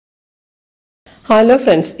Hello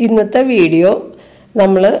friends, ഇന്നത്തെ video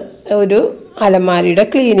നമ്മൾ ഒരു അലമാരിയുടെ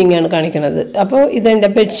ക്ലീനിങ് ആണ് കാണിക്കുന്നത്. അപ്പോൾ ഇതെൻ്റെ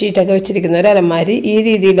ബെഡ്ഷീറ്റൊക്കെ വെച്ചിരിക്കുന്ന ഒരു അലമാരി ഈ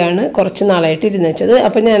രീതിയിലാണ് കുറച്ച് നാളായിട്ട് ഇരുന്ന് വെച്ചത്.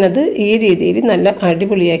 അപ്പോൾ ഞാനത് ഈ രീതിയിൽ നല്ല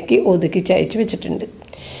അടിപൊളിയാക്കി ഒതുക്കി ചയച്ച് വെച്ചിട്ടുണ്ട്.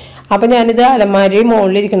 അപ്പോൾ ഞാനിത് അലമാരി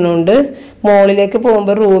മുകളിലിരിക്കുന്നതുകൊണ്ട് മുകളിലേക്ക്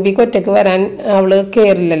പോകുമ്പോൾ റൂബിക്ക് ഒറ്റയ്ക്ക് വരാൻ അവൾ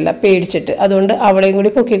കയറില്ലല്ലോ, പേടിച്ചിട്ട്. അതുകൊണ്ട് അവളെയും കൂടി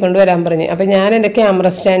പൊക്കിക്കൊണ്ട് വരാൻ പറഞ്ഞു. അപ്പോൾ ഞാൻ എൻ്റെ ക്യാമറ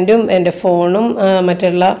സ്റ്റാൻഡും എൻ്റെ ഫോണും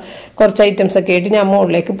മറ്റുള്ള കുറച്ച് ഐറ്റംസൊക്കെ ആയിട്ട് ഞാൻ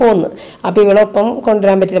മുകളിലേക്ക് പോന്നു. അപ്പോൾ ഇവളൊപ്പം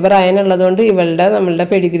കൊണ്ടുവരാൻ പറ്റില്ല. അപ്പോൾ റയനുള്ളതുകൊണ്ട് നമ്മളുടെ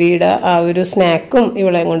പെഡിഗ്രിയുടെ ആ ഒരു സ്നാക്കും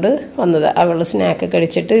ഇവളെയും കൊണ്ട് വന്നത്. അവൾ സ്നാക്ക്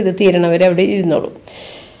കഴിച്ചിട്ട് ഇത് തീരണവരെ അവിടെ ഇരുന്നോളും.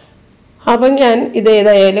 അപ്പം ഞാൻ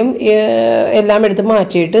ഇതേതായാലും എല്ലാം എടുത്ത്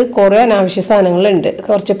മാറ്റിയിട്ട് കുറേ അനാവശ്യ സാധനങ്ങളുണ്ട്.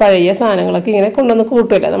 കുറച്ച് പഴയ സാധനങ്ങളൊക്കെ ഇങ്ങനെ കൊണ്ടുവന്ന്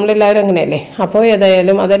കൂട്ടില്ല, നമ്മളെല്ലാവരും അങ്ങനെയല്ലേ. അപ്പോൾ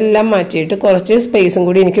ഏതായാലും അതെല്ലാം മാറ്റിയിട്ട് കുറച്ച് സ്പേസും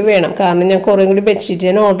കൂടി എനിക്ക് വേണം. കാരണം ഞാൻ കുറേ കൂടി ബെഡ്ഷീറ്റ്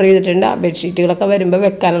ഞാൻ ഓർഡർ ചെയ്തിട്ടുണ്ട്. ആ ബെഡ്ഷീറ്റുകളൊക്കെ വരുമ്പോൾ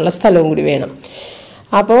വെക്കാനുള്ള സ്ഥലവും കൂടി വേണം.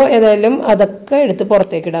 അപ്പോൾ ഏതായാലും അതൊക്കെ എടുത്ത്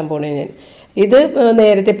പുറത്തേക്ക് ഇടാൻ പോണേ ഞാൻ. ഇത്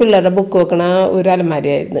നേരത്തെ പിള്ളേരുടെ ബുക്ക് വെക്കണ ഒരു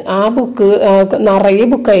അലമാരിയായിരുന്നു. ആ ബുക്ക് നിറയെ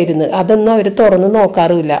ബുക്കായിരുന്നു. അതൊന്നും അവർ തുറന്ന്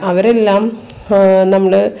നോക്കാറുമില്ല. അവരെല്ലാം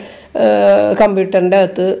നമ്മൾ കമ്പ്യൂട്ടറിൻ്റെ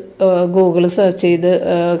അകത്ത് ഗൂഗിൾ സെർച്ച് ചെയ്ത്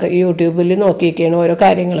യൂട്യൂബിൽ നോക്കിയൊക്കെയാണ് ഓരോ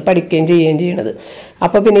കാര്യങ്ങൾ പഠിക്കുകയും ചെയ്യുകയും ചെയ്യണത്.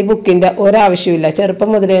 അപ്പോൾ പിന്നെ ഈ ബുക്കിൻ്റെ ഒരാവശ്യമില്ല. ചെറുപ്പം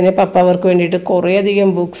മുതലേ തന്നെ പപ്പ അവർക്ക് വേണ്ടിയിട്ട്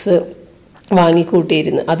കുറേയധികം ബുക്സ്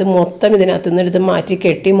വാങ്ങിക്കൂട്ടിയിരുന്നു. അത് മൊത്തം ഇതിനകത്ത് നിന്ന് എടുത്ത് മാറ്റി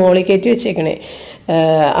കെട്ടി മോളിൽ കയറ്റി വെച്ചേക്കണേ.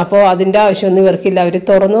 അപ്പോൾ അതിൻ്റെ ആവശ്യമൊന്നും ഇവർക്കില്ല, അവർ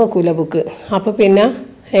തുറന്നു നോക്കൂല ബുക്ക്. അപ്പോൾ പിന്നെ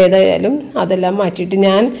ഏതായാലും അതെല്ലാം മാറ്റിയിട്ട്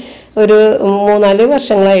ഞാൻ ഒരു 3-4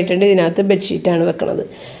 വർഷങ്ങളായിട്ടുണ്ട് ഇതിനകത്ത് ബെഡ്ഷീറ്റാണ് വെക്കണത്.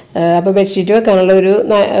 അപ്പോൾ ബെഡ്ഷീറ്റ് വെക്കാനുള്ള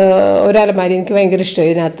ഒരു അലമാരി എനിക്ക് ഭയങ്കര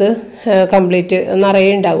ഇഷ്ടമായി. ഇതിനകത്ത് കംപ്ലീറ്റ് നിറയെ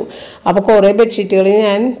ഉണ്ടാവും. അപ്പോൾ കുറേ ബെഡ്ഷീറ്റുകൾ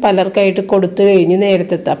ഞാൻ പലർക്കായിട്ട് കൊടുത്തു കഴിഞ്ഞ്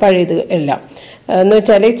നേരത്തെ പഴയത് എല്ലാം എന്ന്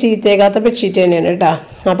വെച്ചാൽ ചീത്തയാകാത്ത ബെഡ്ഷീറ്റ് തന്നെയാണ് കേട്ടോ.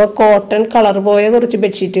 അപ്പോൾ കോട്ടൺ കളർ പോയ കുറച്ച്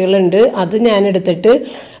ബെഡ്ഷീറ്റുകളുണ്ട്. അത് ഞാൻ എടുത്തിട്ട്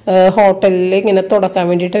ഹോട്ടലിൽ ഇങ്ങനെ തുടക്കാൻ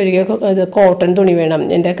വേണ്ടിയിട്ട് അവർക്ക് ഇത് കോട്ടൺ തുണി വേണം,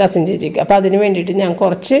 എൻ്റെ കസിൻ ചേച്ചിക്ക്. അപ്പോൾ അതിന് വേണ്ടിയിട്ട് ഞാൻ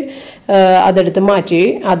കുറച്ച് അതെടുത്ത് മാറ്റി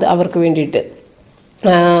അത് അവർക്ക് വേണ്ടിയിട്ട്.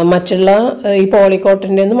 മറ്റുള്ള ഈ പോളി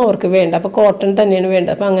കോട്ടൻ്റെ ഒന്നും അവർക്ക് വേണ്ട, അപ്പോൾ കോട്ടൺ തന്നെയാണ്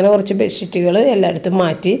വേണ്ടത്. അപ്പോൾ അങ്ങനെ കുറച്ച് ബെഡ്ഷീറ്റുകൾ എല്ലായിടത്തും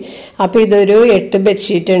മാറ്റി. അപ്പോൾ ഇതൊരു 8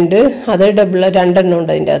 ബെഡ്ഷീറ്റ് ഉണ്ട്. അത് ഡബിൾ 2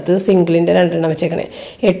 ഉണ്ട് അതിൻ്റെ അകത്ത്, സിംഗിളിൻ്റെ 2 വെച്ചേക്കണേ.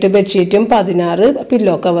 8 ബെഡ്ഷീറ്റും 16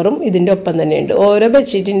 പില്ലോ കവറും ഇതിൻ്റെ ഒപ്പം തന്നെയുണ്ട്. ഓരോ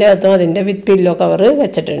ബെഡ്ഷീറ്റിൻ്റെ അകത്തും അതിൻ്റെ വിത്ത് പില്ലോ കവർ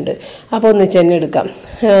വെച്ചിട്ടുണ്ട്. അപ്പോൾ ഒന്നിച്ച് തന്നെ എടുക്കാം.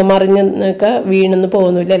 മറിഞ്ഞൊക്കെ വീണെന്ന്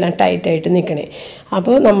പോകുന്നില്ല, എല്ലാം ടൈറ്റായിട്ട് നിൽക്കണേ.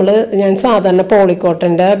 അപ്പോൾ ഞാൻ സാധാരണ പോളി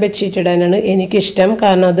കോട്ടൻ്റെ ബെഡ്ഷീറ്റ് ഇടാനാണ് എനിക്കിഷ്ടം.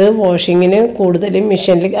 കാരണം അത് വാഷിങ്ങിന് കൂടുതലും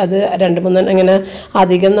മെഷീനിൽ അത് 2-3 ഇങ്ങനെ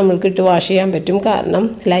അധികം നമ്മൾക്കിട്ട് വാഷ് ചെയ്യാൻ പറ്റും. കാരണം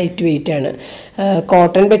ലൈറ്റ് വെയിറ്റ് ആണ്.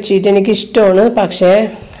 കോട്ടൺ ബെഡ്ഷീറ്റ് എനിക്കിഷ്ടമാണ്, പക്ഷേ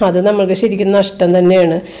അത് നമ്മൾക്ക് ശരിക്കും നഷ്ടം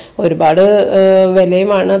തന്നെയാണ്. ഒരുപാട്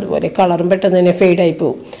വിലയുമാണ്, അതുപോലെ കളറും പെട്ടെന്ന് തന്നെ ഫെയ്ഡായി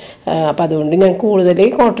പോകും. അപ്പോൾ അതുകൊണ്ട് ഞാൻ കൂടുതൽ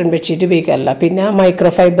കോട്ടൺ ബെഡ്ഷീറ്റ് ഉപയോഗിക്കാറില്ല. പിന്നെ മൈക്രോ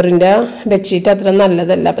ഫൈബറിൻ്റെ ബെഡ്ഷീറ്റ് അത്ര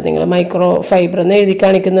നല്ലതല്ല. അപ്പോൾ നിങ്ങൾ മൈക്രോ ഫൈബർ എന്ന് എഴുതി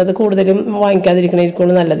കാണിക്കുന്നത് കൂടുതലും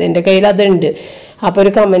വാങ്ങിക്കാതിരിക്കണമായിരിക്കും നല്ലത്. എൻ്റെ കയ്യിൽ അതുണ്ട്. അപ്പോൾ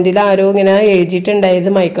ഒരു കമൻറ്റിൽ ആരോ ഇങ്ങനെ എഴുതിയിട്ടുണ്ടായത്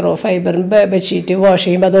മൈക്രോ ഫൈബർ ബെഡ്ഷീറ്റ് വാഷ്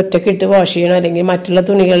ചെയ്യുമ്പോൾ അത് ഒറ്റക്കിട്ട് വാഷ് ചെയ്യണം, അല്ലെങ്കിൽ മറ്റുള്ള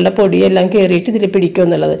തുണികളുടെ പൊടിയെല്ലാം കയറിയിട്ട് ഇതിൽ പിടിക്കും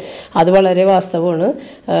എന്നുള്ളത്. അത് വളരെ വാസ്തവമാണ്.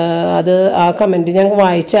 അത് ആ കമൻറ്റ് ഞാൻ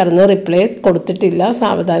വായിച്ചറിഞ്ഞ് റിപ്ലൈ കൊടുത്തിട്ടില്ല.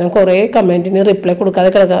 സാവധാനം കുറേ കമൻറ്റിന് റിപ്ലൈ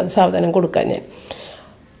കൊടുക്കാതെ കിടക്കാതെ സാവധാനം കൊടുക്കാൻ ഞാൻ.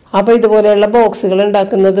 അപ്പോൾ ഇതുപോലെയുള്ള ബോക്സുകൾ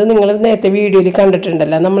ഉണ്ടാക്കുന്നത് നിങ്ങൾ നേരത്തെ വീഡിയോയിൽ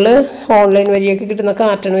കണ്ടിട്ടുണ്ടല്ലോ. നമ്മൾ ഓൺലൈൻ വഴിയൊക്കെ കിട്ടുന്ന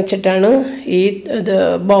കാർട്ടൺ വെച്ചിട്ടാണ് ഈ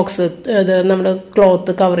ബോക്സ് നമ്മൾ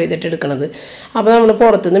ക്ലോത്ത് കവർ ചെയ്തിട്ട് എടുക്കുന്നത്. അപ്പോൾ നമ്മൾ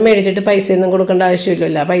പുറത്തുനിന്ന് മേടിച്ചിട്ട് പൈസയൊന്നും കൊടുക്കേണ്ട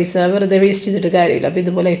ആവശ്യമില്ലല്ലോ. പൈസ വെറുതെ വേസ്റ്റ് ചെയ്തിട്ട് കാര്യമില്ല. അപ്പോൾ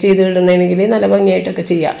ഇതുപോലെ ചെയ്തിടണമെങ്കിൽ നല്ല ഭംഗിയായിട്ടൊക്കെ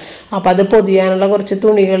ചെയ്യാം. അപ്പോൾ അത് പൊതിയാനുള്ള കുറച്ച്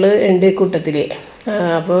തുണികൾ ഉണ്ട് കൂട്ടത്തിൽ.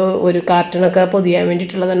 അപ്പോൾ ഒരു കാർട്ടണൊക്കെ പൊതിയാൻ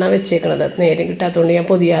വേണ്ടിയിട്ടുള്ളതാണ് വെച്ചേക്കണത്. നേരെ കിട്ടാത്തതുകൊണ്ട് ഞാൻ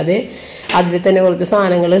പൊതിയാതെ അതിൽ തന്നെ കുറച്ച്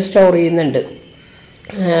സാധനങ്ങൾ സ്റ്റോർ ചെയ്യുന്നുണ്ട്.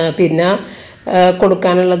 പിന്നെ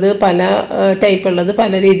കൊടുക്കാനുള്ളത് പല ടൈപ്പുള്ളത്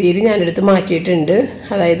പല രീതിയിൽ ഞാനെടുത്ത് മാറ്റിയിട്ടുണ്ട്.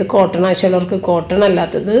 അതായത് കോട്ടൺ ആവശ്യമുള്ളവർക്ക് കോട്ടൺ,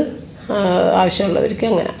 അല്ലാത്തത് ആവശ്യമുള്ളവർക്ക്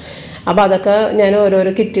അങ്ങനെ. അപ്പോൾ അതൊക്കെ ഞാൻ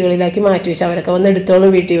ഓരോരോ കിറ്റുകളിലാക്കി മാറ്റി വെച്ച് അവരൊക്കെ വന്ന്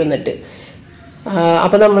എടുത്തോളും വീട്ടിൽ വന്നിട്ട്.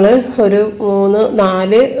 അപ്പോൾ നമ്മൾ ഒരു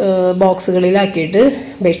 3-4 ബോക്സുകളിലാക്കിയിട്ട്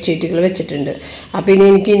ബെഡ്ഷീറ്റുകൾ വെച്ചിട്ടുണ്ട്. അപ്പോൾ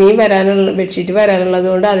എനിക്ക് ഇനിയും ബെഡ്ഷീറ്റ് വരാനുള്ളത്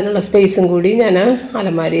കൊണ്ട് അതിനുള്ള സ്പേസും കൂടി ഞാൻ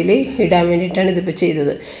അലമാരിയിൽ ഇടാൻ വേണ്ടിയിട്ടാണ് ഇതിപ്പോൾ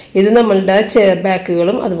ചെയ്തത്. ഇത് നമ്മളുടെ ചെയർ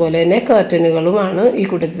ബാക്കുകളും അതുപോലെ തന്നെ കർട്ടനുകളുമാണ് ഈ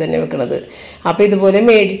കൂട്ടത്തിൽ തന്നെ വെക്കുന്നത്. അപ്പോൾ ഇതുപോലെ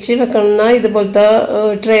മേടിച്ച് വെക്കുന്ന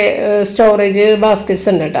ഇതുപോലത്തെ സ്റ്റോറേജ് ബാസ്ക്കറ്റ്സ്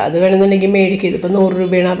ഉണ്ട് കേട്ടോ. അത് വേണമെന്നുണ്ടെങ്കിൽ മേടിക്കും. ഇതിപ്പോൾ 100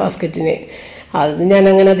 രൂപയാണ് ആ ബാസ്ക്കറ്റിന്. അത്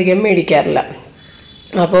ഞാനങ്ങനെ അധികം മേടിക്കാറില്ല.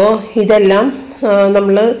 അപ്പോൾ ഇതെല്ലാം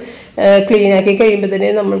നമ്മൾ ക്ലീനാക്കി കഴിയുമ്പോൾ തന്നെ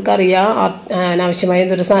നമ്മൾക്കറിയാം അനാവശ്യമായ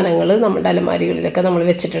എന്തൊരു സാധനങ്ങൾ നമ്മുടെ അലമാരികളിലൊക്കെ നമ്മൾ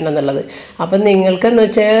വെച്ചിട്ടുണ്ടെന്നുള്ളത്. അപ്പം നിങ്ങൾക്കെന്ന്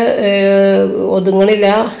വെച്ചാൽ ഒതുങ്ങണില്ല,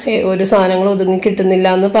 ഒരു സാധനങ്ങൾ ഒതുങ്ങി കിട്ടുന്നില്ല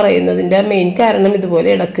എന്ന് പറയുന്നതിൻ്റെ മെയിൻ കാരണം ഇതുപോലെ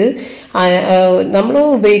ഇടക്ക് നമ്മൾ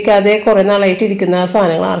ഉപയോഗിക്കാതെ കുറേ നാളായിട്ടിരിക്കുന്ന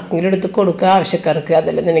സാധനങ്ങൾ ആർക്കെങ്കിലും എടുത്ത് കൊടുക്കുക ആവശ്യക്കാർക്ക്.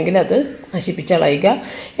 അതല്ലെന്നുണ്ടെങ്കിൽ അത് നശിപ്പിച്ചളയുക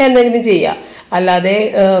എന്തെങ്കിലും ചെയ്യുക. അല്ലാതെ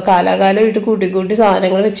കാലാകാലമായിട്ട് കൂട്ടി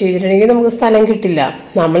സാധനങ്ങൾ വെച്ച് കഴിഞ്ഞിട്ടുണ്ടെങ്കിൽ നമുക്ക് സ്ഥലം കിട്ടില്ല.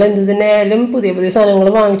 നമ്മൾ എന്ത് തന്നെയായാലും പുതിയ സാധനങ്ങൾ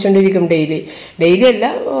വാങ്ങിച്ചുകൊണ്ടിരിക്കും ഡെയിലി അല്ല,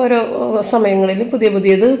 ഓരോ സമയങ്ങളിൽ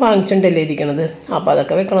പുതിയത് വാങ്ങിച്ചുകൊണ്ടല്ലേ ഇരിക്കണത്. അപ്പോൾ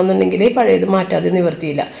അതൊക്കെ വെക്കണമെന്നുണ്ടെങ്കിൽ പഴയത് മാറ്റാതെ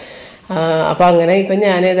നിവർത്തിയില്ല. അപ്പോൾ അങ്ങനെ ഇപ്പം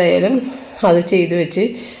ഞാൻ ഏതായാലും അത് ചെയ്ത് വെച്ച്.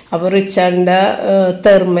 അപ്പോൾ റിച്ചാർഡിൻ്റെ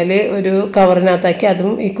തെർമൽ ഒരു കവറിനകത്താക്കി അതും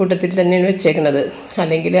ഈ കൂട്ടത്തിൽ തന്നെയാണ് വെച്ചേക്കുന്നത്.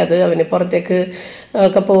 അല്ലെങ്കിൽ അത് അവന് പുറത്തേക്ക്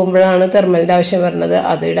ഒക്കെ പോകുമ്പോഴാണ് തെർമലിൻ്റെ ആവശ്യം വരുന്നത്.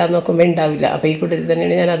 അത് ഇടാൻ നോക്കുമ്പോൾ ഉണ്ടാവില്ല. അപ്പോൾ ഈ കൂട്ടത്തിൽ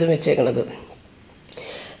തന്നെയാണ് ഞാൻ അതും വെച്ചേക്കുന്നത്.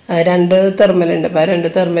 2 തെർമലുണ്ട്. അപ്പോൾ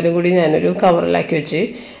 2 തെർമലും കൂടി ഞാനൊരു കവറിലാക്കി വെച്ച്.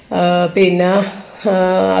 പിന്നെ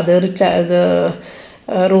അത്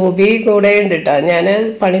റൂബി കൂടെ ഉണ്ട് കേട്ടോ. ഞാൻ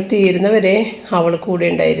പണി തീരുന്നവരെ അവൾ കൂടെ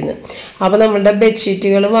ഉണ്ടായിരുന്നു. അപ്പോൾ നമ്മളുടെ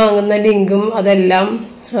ബെഡ്ഷീറ്റുകൾ വാങ്ങുന്ന ലിങ്കും അതെല്ലാം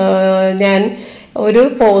ഞാൻ ഒരു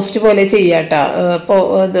പോസ്റ്റ് പോലെ ചെയ്യാം കേട്ടോ.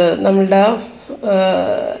 ഇത് നമ്മളുടെ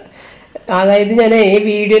അതായത് ഞാൻ ഈ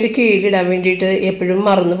വീഡിയോയുടെ കീഴിലിടാൻ വേണ്ടിയിട്ട് എപ്പോഴും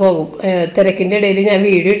മറന്നു പോകും. തിരക്കിൻ്റെ ഇടയിൽ ഞാൻ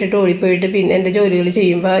വീഡിയോ ഇട്ടിട്ട് ഓടിപ്പോയിട്ട് പിന്നെ എൻ്റെ ജോലികൾ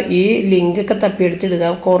ചെയ്യുമ്പോൾ ഈ ലിങ്കൊക്കെ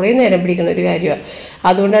തപ്പിയെടുത്തിടുക കുറേ നേരം പിടിക്കുന്ന ഒരു കാര്യമാണ്.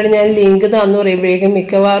 അതുകൊണ്ടാണ് ഞാൻ ലിങ്ക് താന്ന് പറയുമ്പോഴേക്കും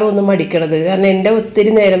മിക്കവാറും ഒന്ന് മടിക്കണത്. കാരണം എൻ്റെ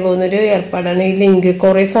ഒത്തിരി നേരം പോകുന്നൊരു ഏർപ്പാടാണ് ഈ ലിങ്ക്,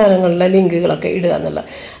 കുറേ സാധനങ്ങളുടെ ലിങ്കുകളൊക്കെ ഇടുക എന്നുള്ളത്.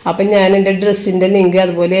 അപ്പം ഞാൻ എൻ്റെ ഡ്രസ്സിൻ്റെ ലിങ്ക്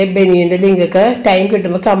അതുപോലെ ബനിയൻ്റെ ലിങ്കൊക്കെ ടൈം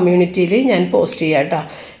കിട്ടുമ്പോൾ കമ്മ്യൂണിറ്റിയിൽ ഞാൻ പോസ്റ്റ് ചെയ്യാം കേട്ടോ.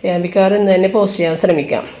 മിക്കവാറും ഇന്ന് തന്നെ പോസ്റ്റ് ചെയ്യാൻ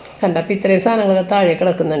ശ്രമിക്കാം. കണ്ടപ്പോൾ ഇത്രയും സാധനങ്ങളൊക്കെ താഴെ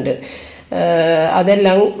കിടക്കുന്നുണ്ട്.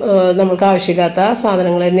 അതെല്ലാം നമ്മൾക്ക് ആവശ്യമില്ലാത്ത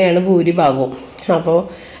സാധനങ്ങൾ തന്നെയാണ് ഭൂരിഭാഗവും. അപ്പോൾ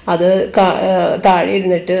അത് താഴെ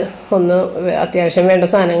ഇരുന്നിട്ട് ഒന്ന് അത്യാവശ്യം വേണ്ട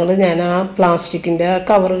സാധനങ്ങൾ ഞാൻ ആ പ്ലാസ്റ്റിക്കിൻ്റെ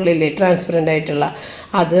കവറുകളില്ലേ ട്രാൻസ്പെറൻ്റ് ആയിട്ടുള്ള,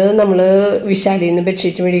 അത് നമ്മൾ വിശാലിൽ നിന്ന്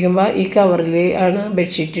ബെഡ്ഷീറ്റ് മേടിക്കുമ്പോൾ ഈ കവറിൽ ആണ്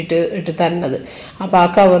ബെഡ്ഷീറ്റ് ഇട്ട് തരുന്നത്. അപ്പോൾ ആ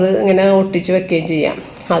കവറ് ഇങ്ങനെ ഒട്ടിച്ച് വെക്കുകയും ചെയ്യാം.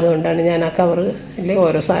 അതുകൊണ്ടാണ് ഞാൻ ആ കവറിൽ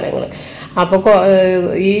ഓരോ സാധനങ്ങൾ. അപ്പോൾ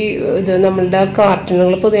ഈ ഇത് നമ്മളുടെ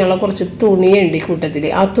കാർട്ടനുകൾ പൊതിയാനുള്ള കുറച്ച് തുണിയുണ്ട് ഈ കൂട്ടത്തിൽ.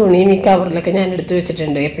 ആ തുണിയും ഈ കവറിലൊക്കെ ഞാൻ എടുത്ത്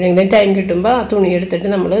വെച്ചിട്ടുണ്ട്. എപ്പോഴെങ്കിലും ടൈം കിട്ടുമ്പോൾ ആ തുണി എടുത്തിട്ട്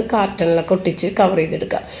നമ്മൾ കാർട്ടനിലൊക്കെ ഒട്ടിച്ച് കവർ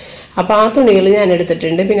ചെയ്തെടുക്കാം. അപ്പോൾ ആ തുണികൾ ഞാൻ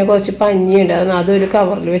എടുത്തിട്ടുണ്ട്. പിന്നെ കുറച്ച് പഞ്ഞി ഉണ്ടായിരുന്നു, അതൊരു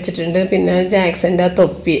കവറിൽ വെച്ചിട്ടുണ്ട്. പിന്നെ ജാക്സൻ്റെ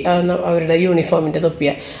തൊപ്പി, അവരുടെ യൂണിഫോമിൻ്റെ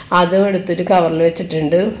തൊപ്പിയാണ്, അതും എടുത്തിട്ട് കവറിൽ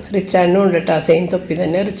വെച്ചിട്ടുണ്ട്. റിച്ചാർഡിനും ഉണ്ട് കേട്ടോ, സെയിം തൊപ്പി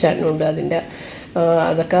തന്നെ റിച്ചാർഡിനും ഉണ്ട്.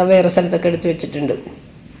 അതൊക്കെ വേറെ സ്ഥലത്തൊക്കെ എടുത്ത് വെച്ചിട്ടുണ്ട്.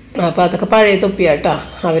 അപ്പോൾ അതൊക്കെ പഴയ തൊപ്പിയാട്ടോ,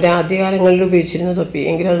 അവർ ആദ്യകാലങ്ങളിൽ ഉപയോഗിച്ചിരുന്ന തൊപ്പി,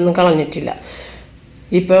 എങ്കിലും അതൊന്നും കളഞ്ഞിട്ടില്ല.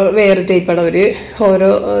 ഇപ്പോൾ വേറെ ടൈപ്പാണ് അവർ ഓരോ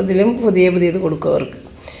ഇതിലും പുതിയത് കൊടുക്കും അവർക്ക്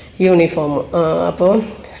യൂണിഫോം. അപ്പോൾ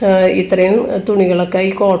ഇത്രയും തുണികളൊക്കെ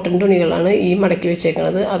ഈ കോട്ടൺ തുണികളാണ് ഈ മടക്കി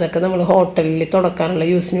വെച്ചേക്കുന്നത്. അതൊക്കെ നമ്മൾ ഹോട്ടലിൽ തുടക്കാനുള്ള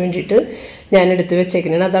യൂസിന് വേണ്ടിയിട്ട് ഞാൻ എടുത്ത്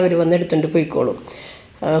വെച്ചേക്കുന്നതാണ്. അത് അവർ വന്ന് എടുത്തുകൊണ്ട് പോയിക്കോളും.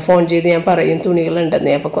 ഫോൺ ചെയ്ത് ഞാൻ പറയും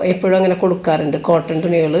തുണികളുണ്ടെന്നേ. അപ്പോൾ എപ്പോഴും അങ്ങനെ കൊടുക്കാറുണ്ട് കോട്ടൺ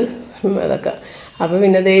തുണികൾ അതൊക്കെ. അപ്പോൾ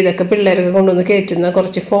പിന്നെ ഇതൊക്കെ പിള്ളേരൊക്കെ കൊണ്ടുവന്ന് കയറ്റുന്ന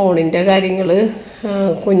കുറച്ച് ഫോണിൻ്റെ കാര്യങ്ങൾ,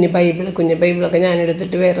 കുഞ്ഞ് ബൈബിളൊക്കെ ഞാൻ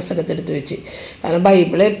എടുത്തിട്ട് വേറെ സ്ഥലത്തെടുത്ത് വെച്ച്. കാരണം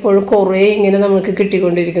ബൈബിൾ എപ്പോഴും കുറേ ഇങ്ങനെ നമുക്ക്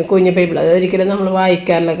കിട്ടിക്കൊണ്ടിരിക്കും. കുഞ്ഞ് ബൈബിൾ അതൊരിക്കലും നമ്മൾ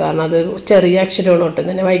വായിക്കാറില്ല. കാരണം അത് ചെറിയ അക്ഷരമാണ്, ഒട്ടും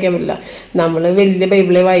തന്നെ വായിക്കാൻ പറ്റില്ല. നമ്മൾ വലിയ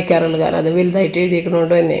ബൈബിളേ വായിക്കാറുള്ളൂ, കാരണം അത് വലുതായിട്ട്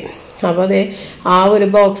എഴുതിയിരിക്കണോണ്ട് തന്നെ. അപ്പോൾ ആ ഒരു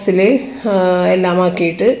ബോക്സിൽ എല്ലാം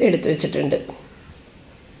ആക്കിയിട്ട് എടുത്ത് വെച്ചിട്ടുണ്ട്.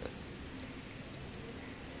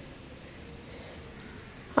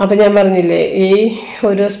 അപ്പോൾ ഞാൻ പറഞ്ഞില്ലേ ഈ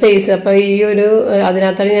ഒരു സ്പേസ്, അപ്പോൾ ഈ ഒരു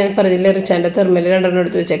അതിനകത്താണ് ഞാൻ പറഞ്ഞില്ലേ റിച്ചാൻ്റെ തെർമൽ 2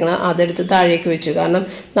 എടുത്ത് വെച്ചേക്കണം. അതെടുത്ത് താഴേക്ക് വെച്ചു. കാരണം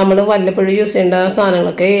നമ്മൾ വല്ലപ്പോഴും യൂസ് ചെയ്യേണ്ട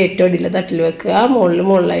സാധനങ്ങളൊക്കെ ഏറ്റവും അടിയിൽ തട്ടിൽ വെക്കുക,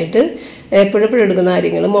 മുകളിലായിട്ട് എപ്പോഴും എടുക്കുന്ന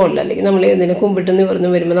കാര്യങ്ങൾ മുകളിൽ, അല്ലെങ്കിൽ നമ്മൾ എന്തെങ്കിലും കുമ്പിട്ട് നിവർന്ന്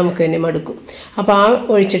വരുമ്പോൾ നമുക്ക് തന്നെ മടുക്കും. അപ്പോൾ ആ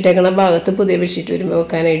ഒഴിച്ചിട്ടേക്കണ ഭാഗത്ത് പുതിയ ബെഡ്ഷീറ്റ് വരുമ്പോൾ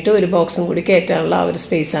വെക്കാനായിട്ട് ഒരു ബോക്സും കൂടി കയറ്റാനുള്ള ആ ഒരു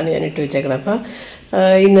സ്പേസാണ് ഞാൻ ഇട്ട് വെച്ചേക്കണം. അപ്പോൾ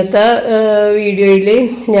ഇന്നത്തെ വീഡിയോയിൽ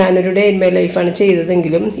ഞാനൊരു ഡേ ഇൻ മൈ ലൈഫാണ്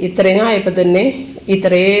ചെയ്തതെങ്കിലും ഇത്രയും ആയപ്പോൾ തന്നെ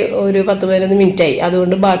ഇത്രയും ഒരു 10-15 മിനിറ്റായി.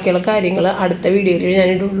 അതുകൊണ്ട് ബാക്കിയുള്ള കാര്യങ്ങൾ അടുത്ത വീഡിയോയിൽ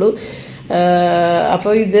ഞാനിടുള്ളൂ.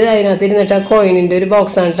 അപ്പോൾ ഇത് അതിനകത്ത് ഇരുന്നിട്ട് ആ കോയിനിൻ്റെ ഒരു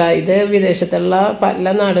ബോക്സാണ് കേട്ടോ. ഇത് വിദേശത്തുള്ള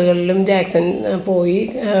പല നാടുകളിലും ജാക്സൺ പോയി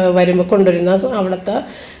വരുമ്പോൾ കൊണ്ടുവരുന്ന അവിടുത്തെ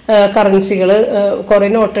കറൻസികൾ കുറേ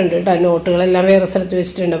നോട്ടുണ്ട് കേട്ടോ. നോട്ടുകളെല്ലാം വേറെ സ്ഥലത്ത്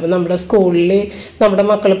വെച്ചിട്ടുണ്ട്. അപ്പോൾ നമ്മുടെ സ്കൂളിൽ നമ്മുടെ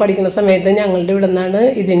മക്കൾ പഠിക്കുന്ന സമയത്ത് ഞങ്ങളുടെ ഇവിടെ നിന്നാണ്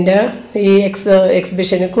ഇതിൻ്റെ ഈ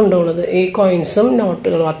എക്സിബിഷന് കൊണ്ടുപോകുന്നത്. ഈ കോയിൻസും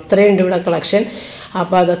നോട്ടുകളും അത്രയുണ്ട് ഇവിടെ കളക്ഷൻ.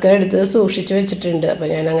 അപ്പോൾ അതൊക്കെ എടുത്ത് സൂക്ഷിച്ച് വെച്ചിട്ടുണ്ട്. അപ്പോൾ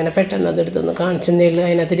ഞാൻ അങ്ങനെ പെട്ടെന്ന് അതെടുത്തൊന്ന് കാണിച്ചെന്നേലും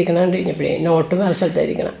അതിനകത്തിരിക്കണം കഴിഞ്ഞപ്പോഴേ നോട്ട് വേറെ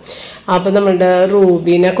സ്ഥലത്തായിരിക്കണം. അപ്പോൾ നമ്മളുടെ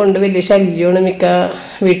റൂബിനെ കൊണ്ട് വലിയ ശല്യമാണ് മിക്ക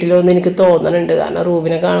വീട്ടിലൊന്നും എനിക്ക് തോന്നുന്നുണ്ട്. കാരണം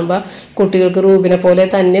റൂബിനെ കാണുമ്പോൾ കുട്ടികൾക്ക് റൂബിനെ പോലെ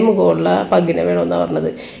തന്നെ മുഖമുള്ള പഗ്ഗിനെ വേണമെന്നാണ് പറഞ്ഞത്.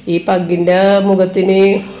 ഈ പഗ്ഗിൻ്റെ മുഖത്തിന്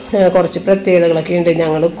കുറച്ച് പ്രത്യേകതകളൊക്കെ ഉണ്ട്.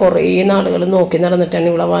 ഞങ്ങൾ കുറേ നാളുകൾ നോക്കി നടന്നിട്ടാണ്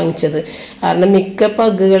ഇവിടെ വാങ്ങിച്ചത്. കാരണം മിക്ക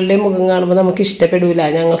പഗ്ഗുകളുടെ മുഖം കാണുമ്പോൾ നമുക്ക് ഇഷ്ടപ്പെടില്ല.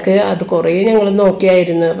 ഞങ്ങൾക്ക് അത് കുറേ ഞങ്ങൾ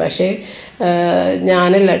നോക്കിയായിരുന്നു. പക്ഷേ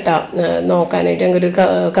ഞാനല്ല കേട്ടോ നോക്കാനായിട്ട് ഞങ്ങൾക്കൊരു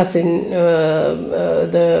കസിൻ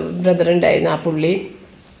ബ്രദർ ഉണ്ടായിരുന്നു. ആ പുള്ളി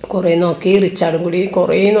കുറേ നോക്കി, റിച്ചാർഡും കൂടി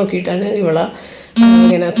കുറേ നോക്കിയിട്ടാണ് ഇവളെ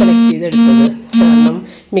ഇങ്ങനെ സെലക്ട് ചെയ്തെടുത്തത്. കാരണം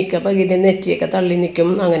മിക്ക പകിൻ്റെ നെറ്റിയൊക്കെ തള്ളി നിൽക്കും,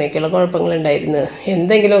 അങ്ങനെയൊക്കെയുള്ള കുഴപ്പങ്ങളുണ്ടായിരുന്നു.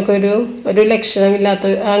 എന്തെങ്കിലുമൊക്കെ ഒരു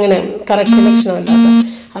ലക്ഷണമില്ലാത്ത, അങ്ങനെ കറക്റ്റ് ലക്ഷണമില്ലാത്ത.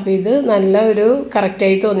 അപ്പോൾ ഇത് നല്ല ഒരു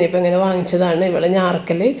കറക്റ്റായി തോന്നിയപ്പോൾ ഇങ്ങനെ വാങ്ങിച്ചതാണ്. ഇവിടെ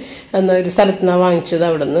ഞാറക്കൽ എന്നൊരു സ്ഥലത്ത് നിന്നാണ് വാങ്ങിച്ചത്.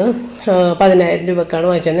 അവിടെ നിന്ന് 10,000 രൂപക്കാണ്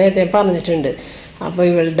വാങ്ങിച്ചത്, നേരത്തെ പറഞ്ഞിട്ടുണ്ട്. അപ്പോൾ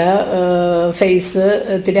ഇവളുടെ ഫേസ്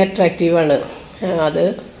ഇത്തിരി അട്രാക്റ്റീവാണ്. അത്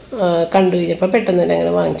കണ്ടു കഴിഞ്ഞപ്പോൾ പെട്ടെന്ന് തന്നെ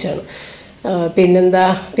അങ്ങനെ വാങ്ങിച്ചതാണ്. പിന്നെന്താ,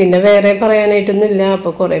 പിന്നെ വേറെ പറയാനായിട്ടൊന്നുമില്ല.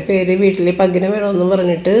 അപ്പോൾ കുറേ പേര് വീട്ടിൽ പഗ്ഗിനെ വേണമെന്ന്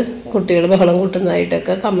പറഞ്ഞിട്ട് കുട്ടികൾ ബഹളം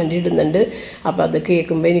കൂട്ടുന്നതായിട്ടൊക്കെ കമൻറ്റ് ഇടുന്നുണ്ട്. അപ്പോൾ അത്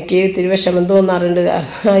കേൾക്കുമ്പോൾ എനിക്ക് ഇത്തിരി വിഷമം തോന്നാറുണ്ട്.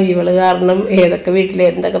 കാരണം ഇവള് കാരണം ഏതൊക്കെ വീട്ടിൽ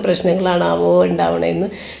എന്തൊക്കെ പ്രശ്നങ്ങളാണാവോ ഉണ്ടാവണേന്ന്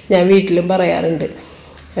ഞാൻ വീട്ടിലും പറയാറുണ്ട്.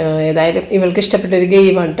 ഏതായാലും ഇവൾക്ക് ഇഷ്ടപ്പെട്ടൊരു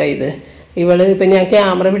ഗെയിമാണ് കേട്ടോ ഇത്. ഇപ്പം ഞാൻ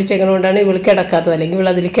ക്യാമറ പിടിച്ചേക്കുന്നതുകൊണ്ടാണ് ഇവൾ കിടക്കാത്തത്, അല്ലെങ്കിൽ ഇവൾ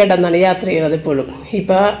അതിൽ കിടന്നാണ് യാത്ര ചെയ്യണത് എപ്പോഴും.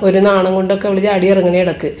 ഇപ്പം ഒരു നാണം കൊണ്ടൊക്കെ അവൾ ചാടി ഇറങ്ങണ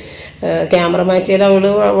ഇടക്ക് ക്യാമറ മാറ്റിയാൽ അവൾ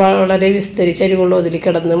വളരെ വിസ്തരിച്ചരികുള്ളൂ അതിൽ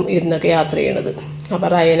കിടന്നും ഇരുന്നൊക്കെ യാത്ര ചെയ്യണത്. അപ്പോൾ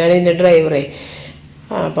റയനാണ് ഇതിൻ്റെ ഡ്രൈവറെ.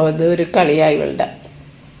 അപ്പോൾ അത് ഒരു കളിയായി ഇവളുടെ.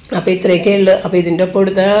 അപ്പോൾ ഇത്രയൊക്കെ ഉള്ളു. അപ്പോൾ ഇതിൻ്റെ ഒപ്പം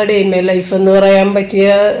എടുത്ത ഡേ ഇൻ മൈ ലൈഫ് എന്ന് പറയാൻ പറ്റിയ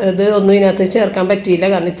ഇത് ഒന്നും ഇതിനകത്ത് ചേർക്കാൻ പറ്റിയില്ല.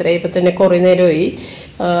 കാരണം ഇത്രയപ്പോൾ തന്നെ കുറേ നേരമായി.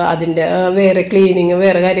 അതിൻ്റെ വേറെ ക്ലീനിങ്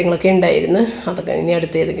വേറെ കാര്യങ്ങളൊക്കെ ഉണ്ടായിരുന്നു. അതൊക്കെ ഇനി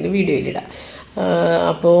അടുത്ത ഏതെങ്കിലും വീഡിയോയിലിടാം.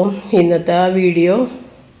 അപ്പോൾ ഇന്നത്തെ വീഡിയോ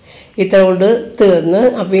ഇത്ര കൊണ്ട് തീർന്ന്.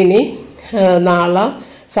 അപ്പോൾ ഇനി നാളെ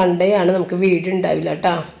സൺഡേ ആണ്, നമുക്ക് വീഡിയോ ഉണ്ടാവില്ല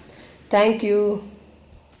കേട്ടോ. Thank you.